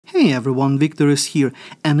Hey everyone, Victor is here,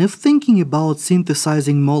 and if thinking about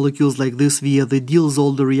synthesizing molecules like this via the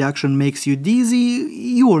Diels-Alder reaction makes you dizzy,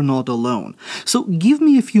 you are not alone. So give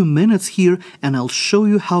me a few minutes here and I'll show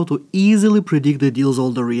you how to easily predict the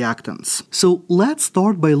Diels-Alder reactants. So let's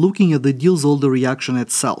start by looking at the Diels-Alder reaction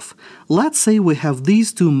itself. Let's say we have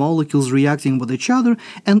these two molecules reacting with each other,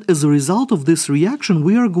 and as a result of this reaction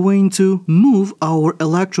we are going to move our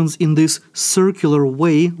electrons in this circular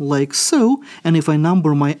way like so, and if I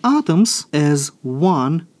number my atoms as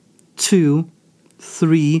 1, 2,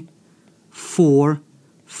 3, 4,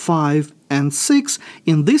 5, and 6,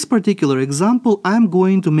 in this particular example I'm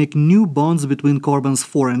going to make new bonds between carbons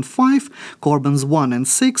 4 and 5, carbons 1 and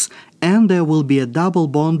 6, and there will be a double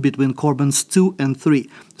bond between carbons 2 and 3.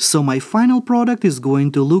 So my final product is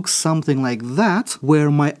going to look something like that,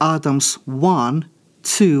 where my atoms 1,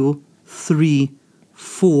 2, 3,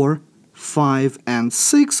 4, 5, and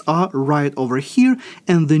 6 are right over here,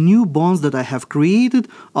 and the new bonds that I have created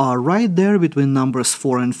are right there between numbers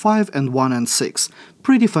 4 and 5 and 1 and 6.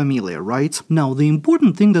 Pretty familiar, right? Now, the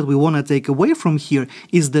important thing that we want to take away from here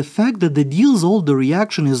is the fact that the Diels-Alder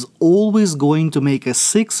reaction is always going to make a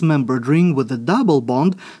 6-membered ring with a double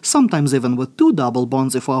bond, sometimes even with 2 double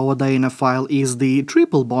bonds if our dienophile is the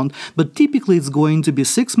triple bond, but typically it's going to be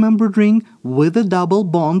 6-membered ring with a double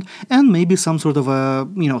bond and maybe some sort of a,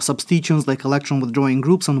 substituents like electron withdrawing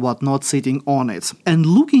groups and whatnot sitting on it. And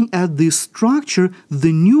looking at this structure,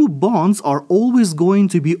 the new bonds are always going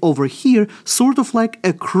to be over here, sort of like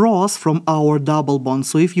across from our double bond.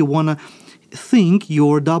 So if you want to think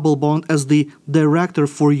your double bond as the director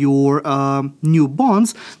for your new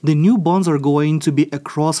bonds, the new bonds are going to be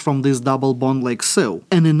across from this double bond like so.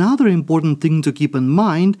 And another important thing to keep in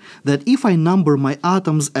mind, that if I number my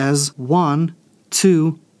atoms as 1,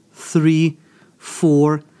 2, 3,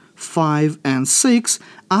 4, 5, and 6,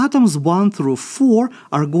 atoms 1 through 4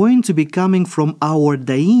 are going to be coming from our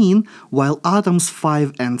diene, while atoms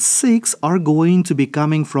 5 and 6 are going to be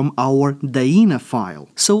coming from our dienophile.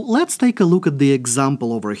 So let's take a look at the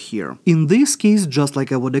example over here. In this case, just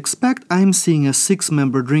like I would expect, I'm seeing a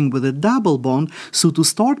 6-membered ring with a double bond, so to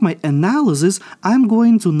start my analysis, I'm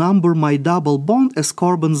going to number my double bond as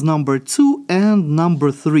carbons number 2 and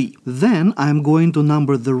number 3. Then I'm going to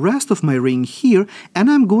number the rest of my ring here, and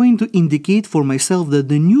I'm going to indicate for myself that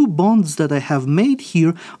the new bonds that I have made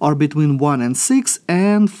here are between 1 and 6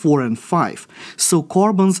 and 4 and 5. So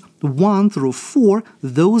carbons 1 through 4,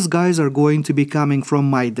 those guys are going to be coming from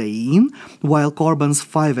my diene, while carbons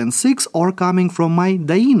 5 and 6 are coming from my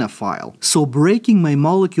dienophile. So breaking my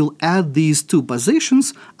molecule at these two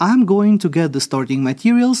positions, I'm going to get the starting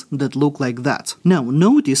materials that look like that. Now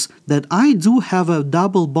notice that I do have a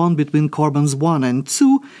double bond between carbons 1 and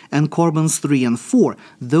 2 and carbons 3 and 4.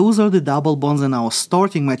 Those are the double bonds in our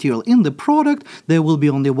starting material. In the product, there will be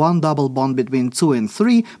only one double bond between 2 and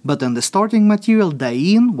 3, but in the starting material,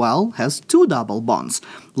 diene, well, has 2 double bonds.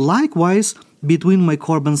 Likewise, between my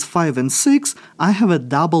carbons 5 and 6, I have a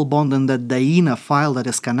double bond in the dienophile that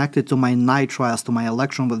is connected to my nitriles, to my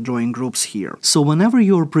electron withdrawing groups here. So whenever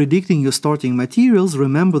you are predicting your starting materials,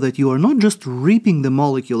 remember that you are not just ripping the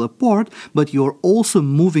molecule apart, but you are also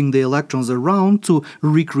moving the electrons around to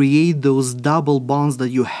recreate those double bonds that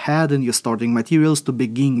you had in your starting materials to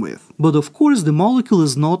begin with. But of course, the molecule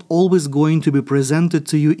is not always going to be presented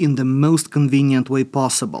to you in the most convenient way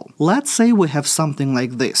possible. Let's say we have something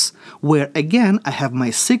like this, where again I have my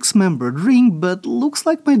 6-membered ring, but looks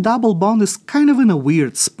like my double bond is kind of in a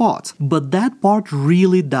weird spot. But that part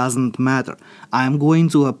really doesn't matter. I'm going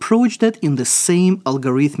to approach that in the same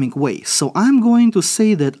algorithmic way. So I'm going to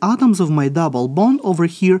say that atoms of my double bond over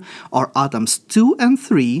here are atoms 2 and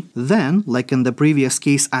 3. Then, like in the previous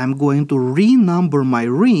case, I'm going to renumber my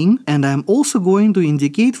ring, and I'm also going to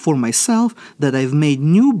indicate for myself that I've made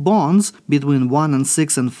new bonds between 1 and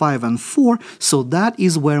 6 and 5 and 4, so that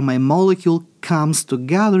is where my molecule comes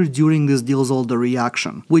together during this Diels-Alder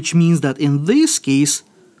reaction. Which means that in this case,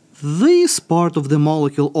 this part of the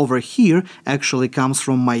molecule over here actually comes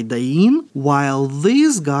from my diene, while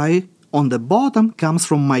this guy on the bottom comes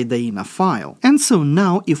from my dienophile. And so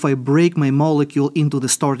now, if I break my molecule into the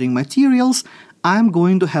starting materials, I'm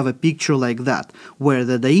going to have a picture like that, where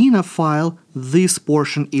the dienophile, this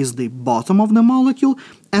portion is the bottom of the molecule,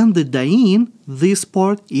 and the diene, this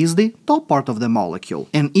part, is the top part of the molecule.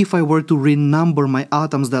 And if I were to renumber my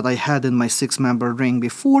atoms that I had in my 6-membered ring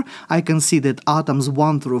before, I can see that atoms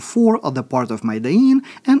 1 through 4 are the part of my diene,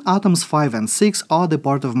 and atoms 5 and 6 are the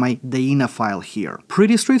part of my dienophile here.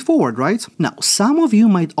 Pretty straightforward, right? Now, some of you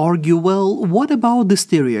might argue, well, what about the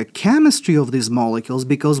stereochemistry of these molecules,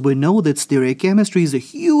 because we know that stereochemistry is a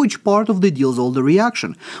huge part of the Diels-Alder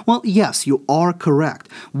reaction. Well, yes, you you are correct.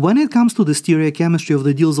 When it comes to the stereochemistry of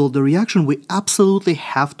the Diels-Alder reaction, we absolutely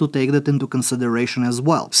have to take that into consideration as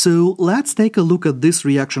well. So let's take a look at this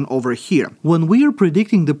reaction over here. When we are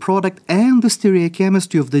predicting the product and the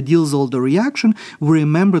stereochemistry of the Diels-Alder reaction, we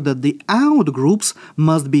remember that the out groups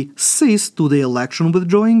must be cis to the electron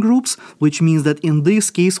withdrawing groups, which means that in this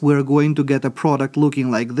case we're going to get a product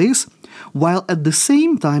looking like this, while at the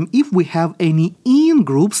same time, if we have any in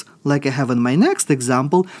groups, like I have in my next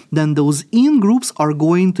example, then those in groups are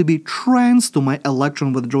going to be trans to my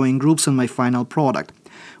electron withdrawing groups in my final product.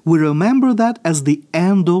 We remember that as the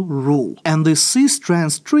endo rule. And the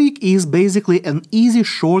cis-trans trick is basically an easy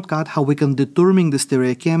shortcut how we can determine the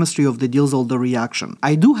stereochemistry of the Diels-Alder reaction.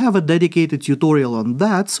 I do have a dedicated tutorial on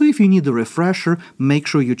that, so if you need a refresher, make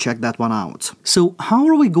sure you check that one out. So how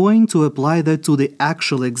are we going to apply that to the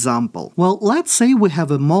actual example? Well, let's say we have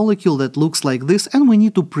a molecule that looks like this and we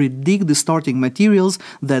need to predict the starting materials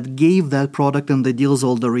that gave that product in the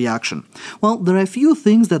Diels-Alder reaction. Well, there are a few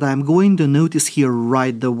things that I'm going to notice here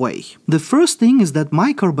right away. The first thing is that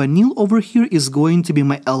my carbonyl over here is going to be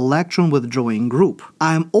my electron withdrawing group.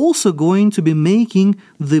 I'm also going to be making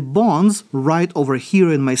the bonds right over here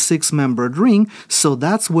in my 6-membered ring, so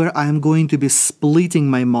that's where I'm going to be splitting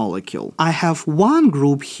my molecule. I have one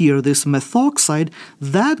group here, this methoxide.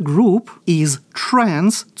 That group is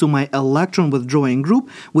trans to my electron withdrawing group,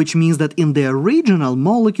 which means that in the original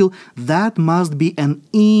molecule that must be an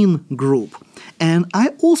in group. And I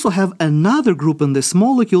also have another group in this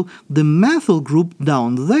molecule, the methyl group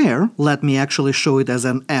down there. Let me actually show it as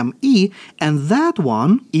an Me, and that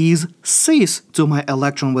one is cis to my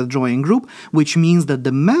electron withdrawing group, which means that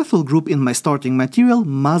the methyl group in my starting material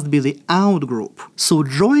must be the out group. So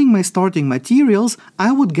drawing my starting materials,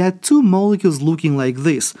 I would get two molecules looking like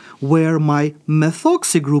this, where my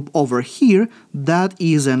methoxy group over here, that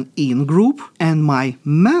is an in group, and my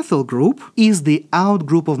methyl group is the out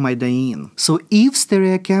group of my diene. So if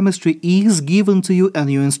stereochemistry is given to you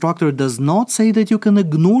and your instructor does not say that you can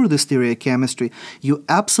ignore the stereochemistry, you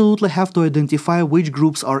absolutely have to identify which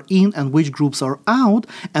groups are in and which groups are out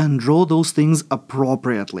and draw those things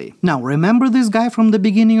appropriately. Now, remember this guy from the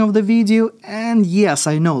beginning of the video? And yes,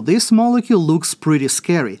 I know, this molecule looks pretty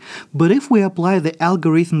scary, but if we apply the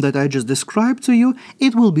algorithm that I just described to you,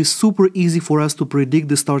 it will be super easy for us to predict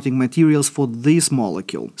the starting materials for this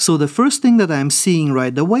molecule. So the first thing that I'm seeing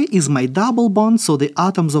right away is my double bond, so the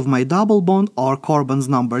atoms of my double bond are carbons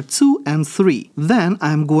number 2 and 3. Then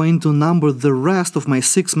I'm going to number the rest of my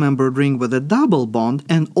 6-membered ring with a double bond,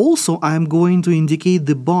 and also I'm going to indicate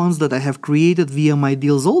the bonds that I have created via my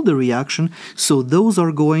Diels-Alder reaction, so those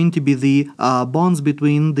are going to be the bonds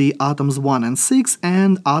between the atoms 1 and 6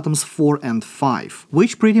 and atoms 4 and 5,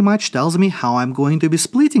 which pretty much tells me how I'm going to be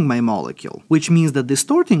splitting my molecule, which means that the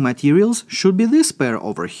starting materials should be this pair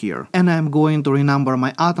over here. And I'm going to renumber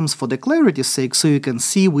my atoms for the clarity's sake so you can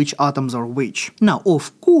see which atoms are which. Now,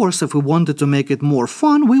 of course, if we wanted to make it more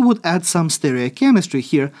fun, we would add some stereochemistry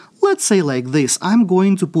here. Let's say like this, I'm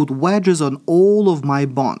going to put wedges on all of my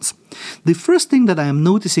bonds. The first thing that I am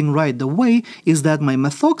noticing right away is that my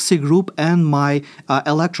methoxy group and my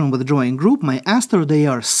electron withdrawing group, my ester, they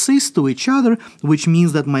are cis to each other, which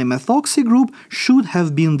means that my methoxy group should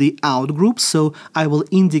have been the out group, so I will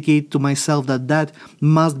indicate to myself that that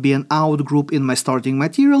must be an out group in my starting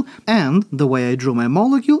material, and the way I drew my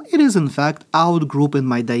molecule, it is in fact out group in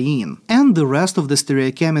my diene. And the rest of the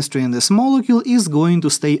stereochemistry in this molecule is going to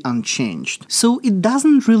stay unchanged. So it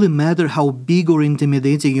doesn't really matter how big or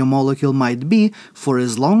intimidating your molecule might be, for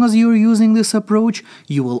as long as you're using this approach,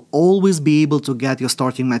 you will always be able to get your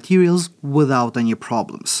starting materials without any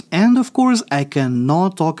problems. And of course, I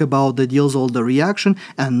cannot talk about the Diels-Alder reaction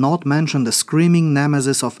and not mention the screaming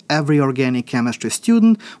nemesis of every organic chemistry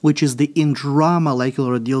student, which is the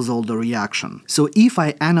intramolecular Diels-Alder reaction. So if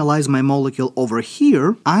I analyze my molecule over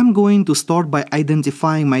here, I'm going to start by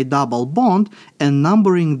identifying my double bond and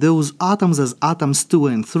numbering those atoms as atoms 2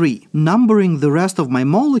 and 3. Numbering the rest of my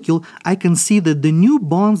molecule, I can see that the new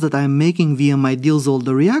bonds that I'm making via my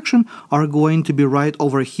Diels-Alder reaction are going to be right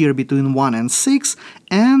over here between 1 and 6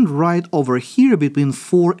 and right over here between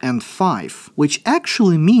 4 and 5, which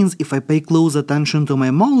actually means, if I pay close attention to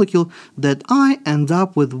my molecule, that I end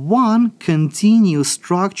up with one continuous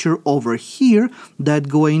structure over here that's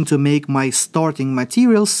going to make my starting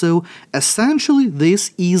material. So essentially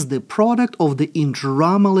this is the product of the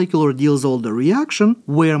intramolecular Diels-Alder reaction,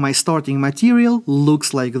 where my starting material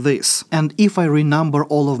looks like this. And if I renumber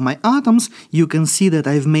all of my atoms, you can see that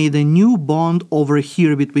I've made a new bond over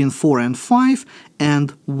here between 4 and 5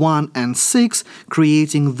 and 1 and 6,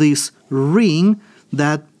 creating this ring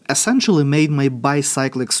that essentially made my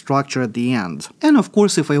bicyclic structure at the end. And of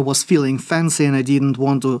course, if I was feeling fancy and I didn't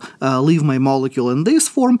want to leave my molecule in this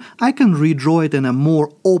form, I can redraw it in a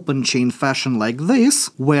more open chain fashion like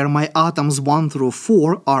this, where my atoms 1 through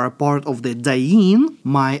 4 are a part of the diene,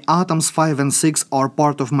 my atoms 5 and 6 are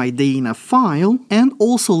part of my dienophile, and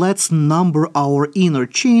also let's number our inner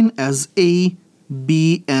chain as A,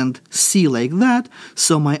 B, and C like that,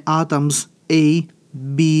 so my atoms A,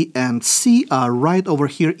 B, and C are right over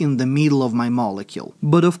here in the middle of my molecule.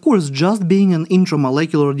 But of course, just being an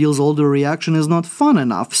intramolecular Diels-Alder reaction is not fun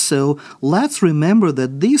enough, so let's remember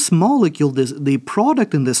that this molecule, the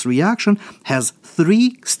product in this reaction, has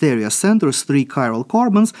 3 stereocenters, 3 chiral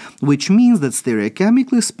carbons, which means that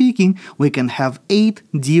stereochemically speaking, we can have 8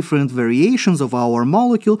 different variations of our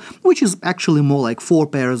molecule, which is actually more like 4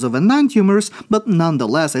 pairs of enantiomers, but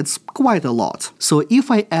nonetheless, it's quite a lot. So if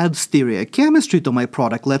I add stereochemistry to my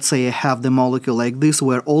product, let's say I have the molecule like this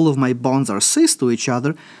where all of my bonds are cis to each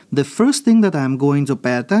other, the first thing that I'm going to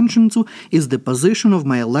pay attention to is the position of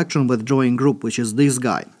my electron withdrawing group, which is this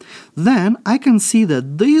guy. Then I can see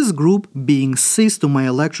that this group being cis to my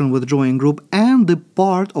electron withdrawing group and the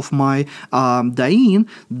part of my diene,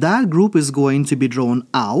 that group is going to be drawn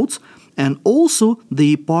out. And also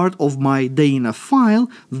the part of my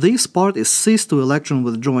dienophile, this part is cis to electron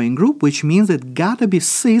withdrawing group, which means it gotta be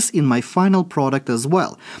cis in my final product as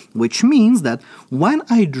well. Which means that when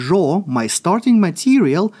I draw my starting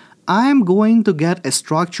material, I'm going to get a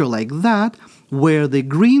structure like that, where the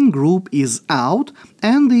green group is out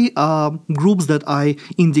and the groups that I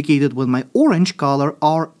indicated with my orange color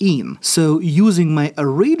are in. So using my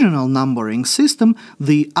original numbering system,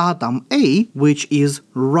 the atom A, which is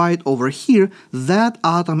right over here, that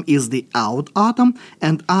atom is the out atom,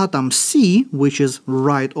 and atom C, which is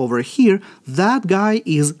right over here, that guy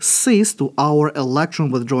is cis to our electron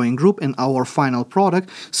withdrawing group in our final product,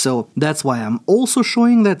 so that's why I'm also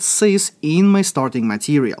showing that cis in my starting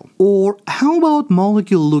material. Or how about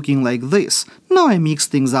molecule looking like this? Now I mix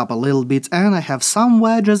things up a little bit and I have some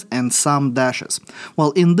wedges and some dashes.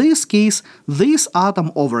 Well, in this case, this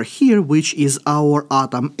atom over here, which is our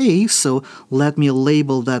atom A, so let me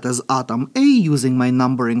label that as atom A using my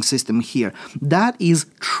numbering system here, that is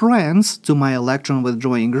trans to my electron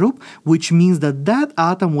withdrawing group, which means that that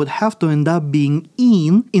atom would have to end up being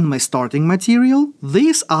in my starting material.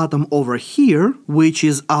 This atom over here, which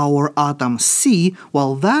is our atom C,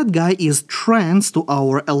 well, that guy is trans to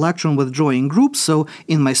our electron withdrawing group, so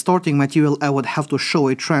in my starting material I would have to show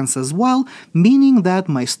a trans as well, meaning that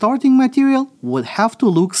my starting material would have to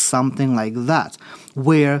look something like that,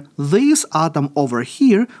 where this atom over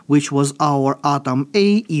here, which was our atom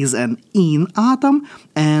A, is an in atom,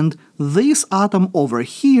 and this atom over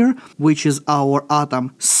here, which is our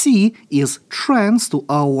atom C, is trans to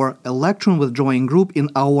our electron withdrawing group in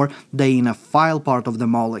our dienophile part of the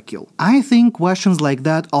molecule. I think questions like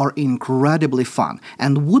that are incredibly fun,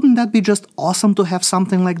 and wouldn't that be just awesome to have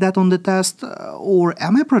something like that on the test? Or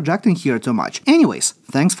am I projecting here too much? Anyways,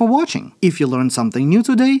 thanks for watching. If you learned something new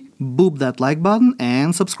today, boop that like button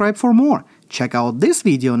and subscribe for more. Check out this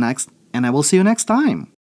video next, and I will see you next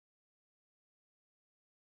time.